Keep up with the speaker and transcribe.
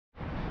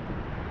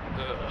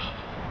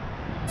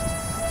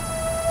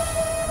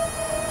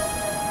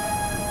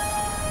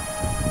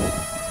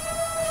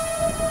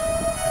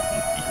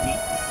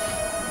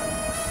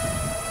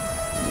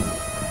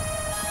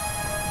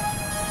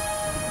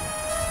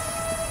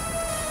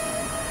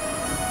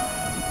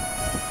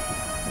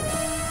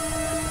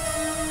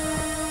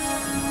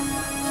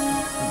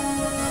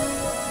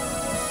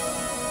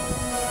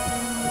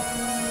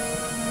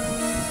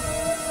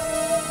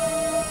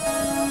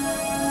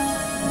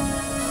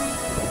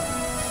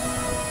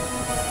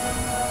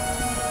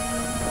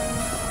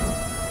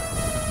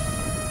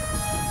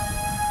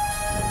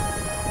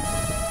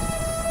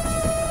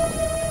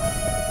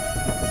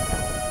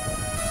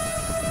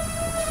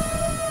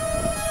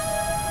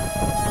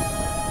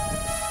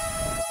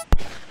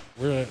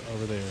We're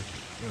over there.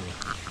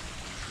 Oh.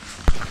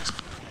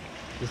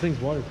 This thing's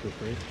waterproof,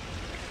 right?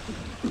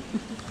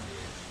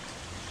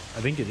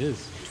 I think it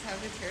is. Just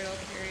have the turtle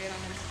carry it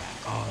on its back.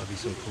 Oh, that'd be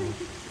so cool.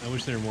 I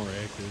wish they were more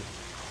active.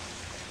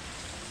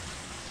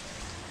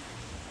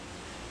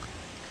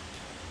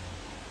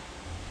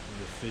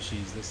 The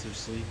fishies, this they're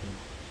sleeping.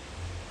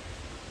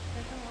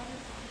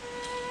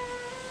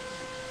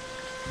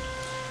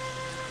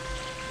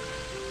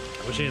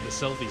 I wish I had the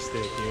selfie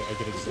stick here. I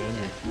could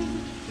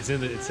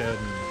extend it.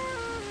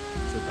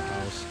 It's at the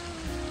house.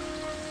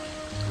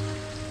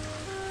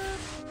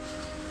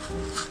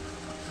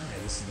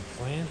 Alright, this is the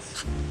plant.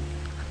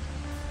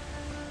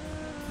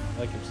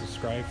 Like and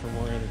subscribe for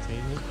more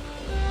entertainment.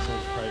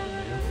 Someone's private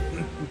mail.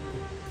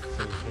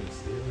 Someone's trying to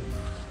steal it.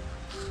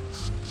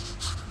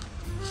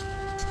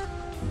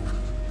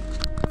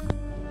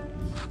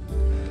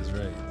 That's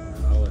right.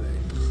 Holiday.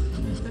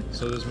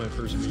 So this is my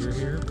first beer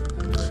here.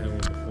 I've never had one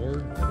before.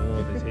 I don't know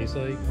what they taste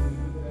like.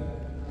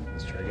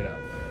 Let's check it out.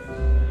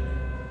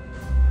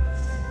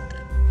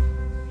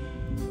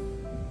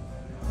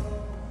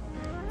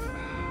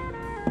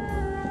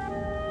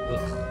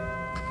 Ugh.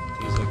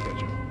 Tastes like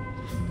ketchup.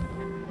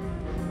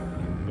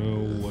 I don't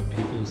know what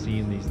people see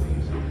in these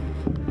things.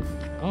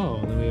 Oh,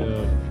 and then we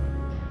have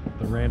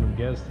the random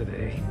guest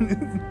today.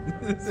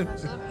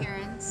 Special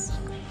appearance.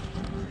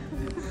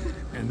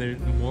 And there's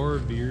more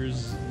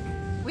beers.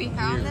 We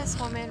found this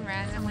woman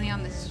randomly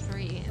on the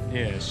street.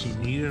 Yeah, she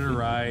needed a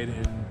ride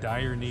in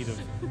dire need of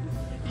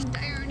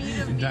Dire need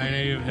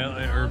of hell,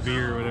 or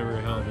beer, whatever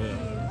the hell it is.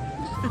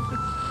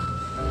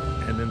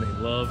 And then they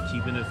love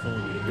keeping it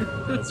foamy.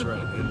 That's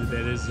right. And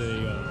that is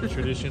a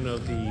tradition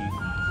of the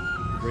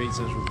Great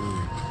Central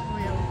Brewing.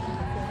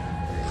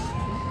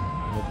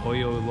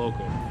 Pollo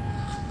Loco.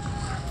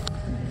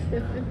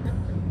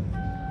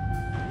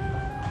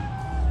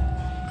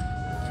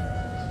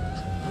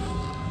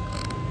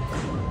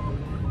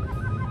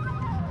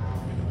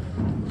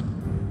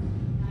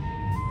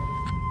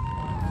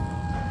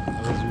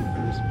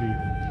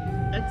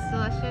 It's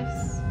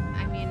delicious.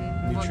 I mean,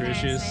 Nutritious. What can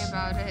I say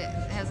about it?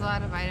 It has a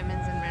lot of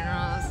vitamins and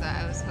minerals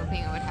that I was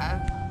hoping it would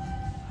have.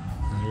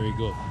 Very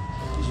good.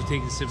 You should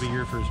take a sip of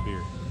your first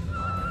beer.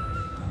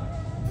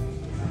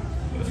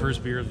 The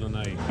first beer of the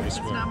night, I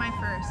swear. It's not my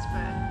first,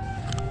 but...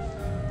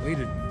 Way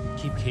to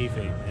keep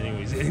kayfabe.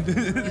 Anyways. You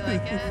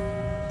like it?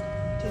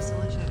 It tastes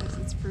delicious.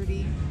 It's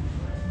fruity.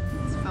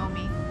 It's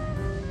foamy.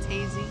 It's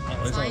hazy. Oh,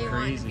 That's it's all all you want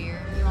in crazy. beer.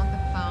 You want the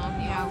foam.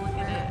 Yeah, look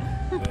at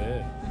it.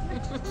 Yeah.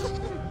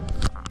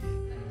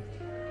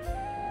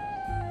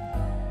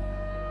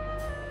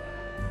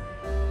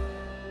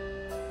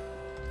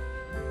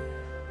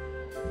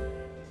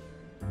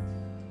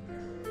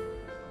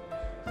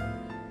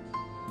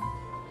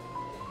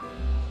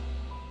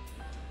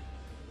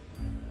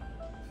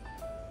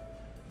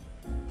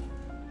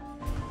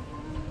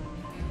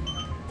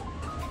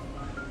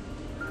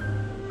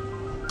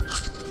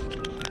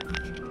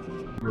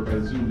 If I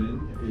zoom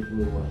in,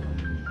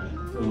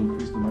 it'll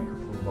increase the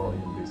microphone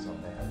volume based on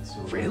that. So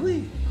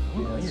Really?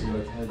 Yeah, so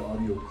I've had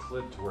audio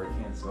clipped where I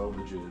can't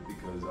salvage it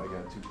because I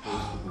got too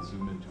close with the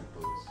zoom in too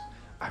close.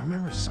 I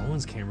remember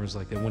someone's cameras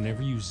like that.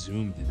 Whenever you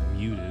zoomed, it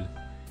muted.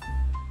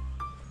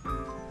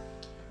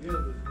 Yeah.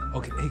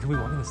 Okay, hey, can we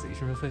walk in the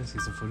station real fast?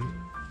 Get some footage?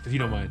 If you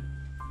don't mind.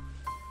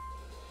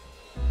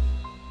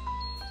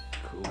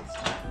 Cool.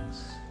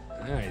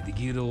 Alright, the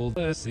good old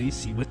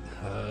see what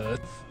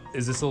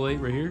is this a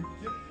light right here?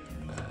 Yep.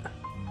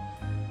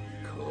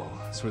 Cool.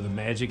 That's where the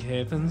magic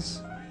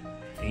happens.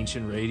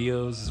 Ancient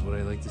radios is what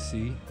I like to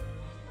see.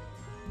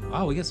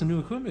 Oh, we got some new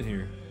equipment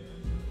here.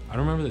 I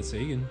don't remember that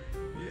Sagan.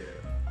 Yeah.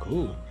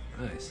 Cool.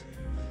 Nice.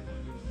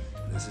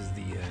 This is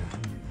the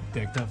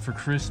decked up for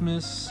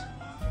Christmas.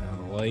 Now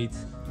the light.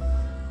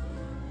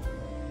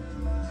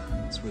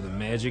 That's where the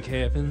magic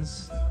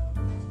happens.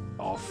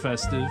 All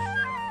festive.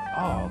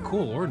 Oh,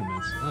 cool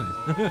ornaments.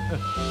 Nice.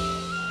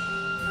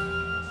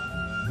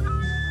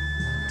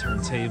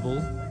 Turntable.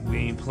 We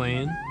ain't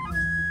playing.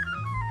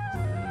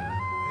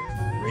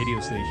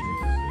 Radio station.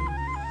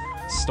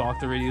 Stalk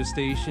the radio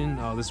station.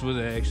 Oh, this is what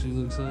it actually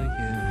looks like.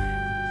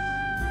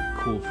 Yeah.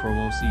 Cool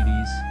promo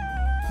CDs.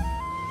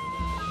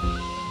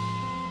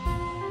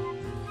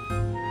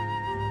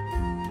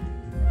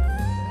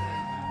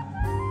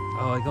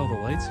 I like all the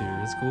lights here.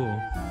 It's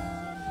cool.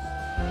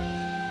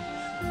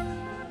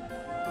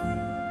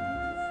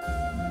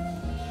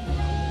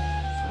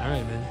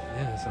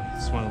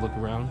 just want to look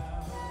around.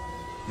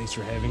 Thanks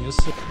for having us.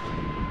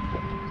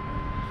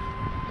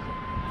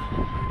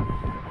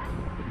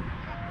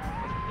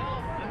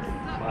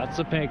 Lots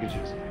of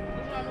packages.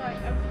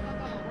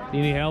 Need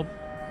any help?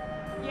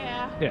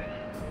 Yeah. Yeah.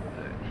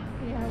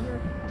 Yeah,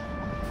 here.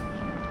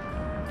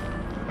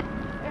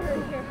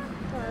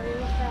 Sorry,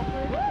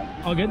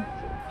 backwards. All good?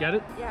 Got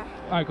it? Yeah.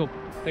 All right, cool.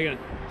 I got it.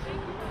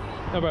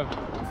 No problem.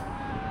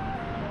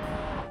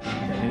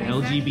 An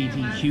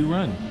LGBTQ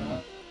run.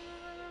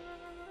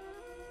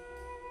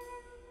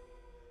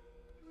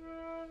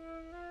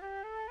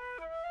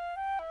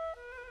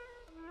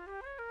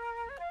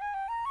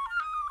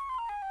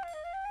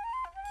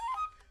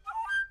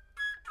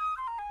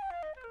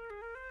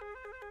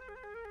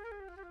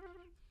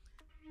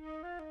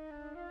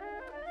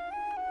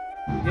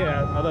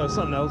 Yeah, I thought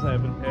something else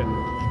happened. Yeah.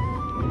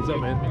 What's up,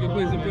 man? You can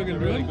play some fucking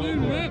drum,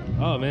 dude.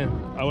 Oh man,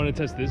 I want to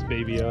test this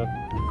baby out.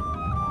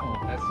 Oh,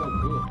 that's so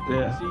cool.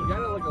 Yeah. So you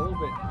got it like a little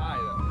bit high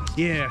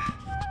though. Yeah.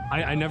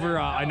 I never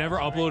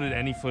uploaded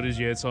any footage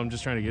yet, so I'm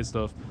just trying to get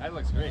stuff. That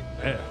looks great.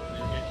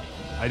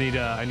 I need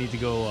to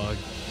go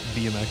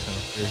BMX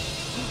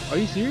now. Are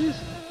you serious?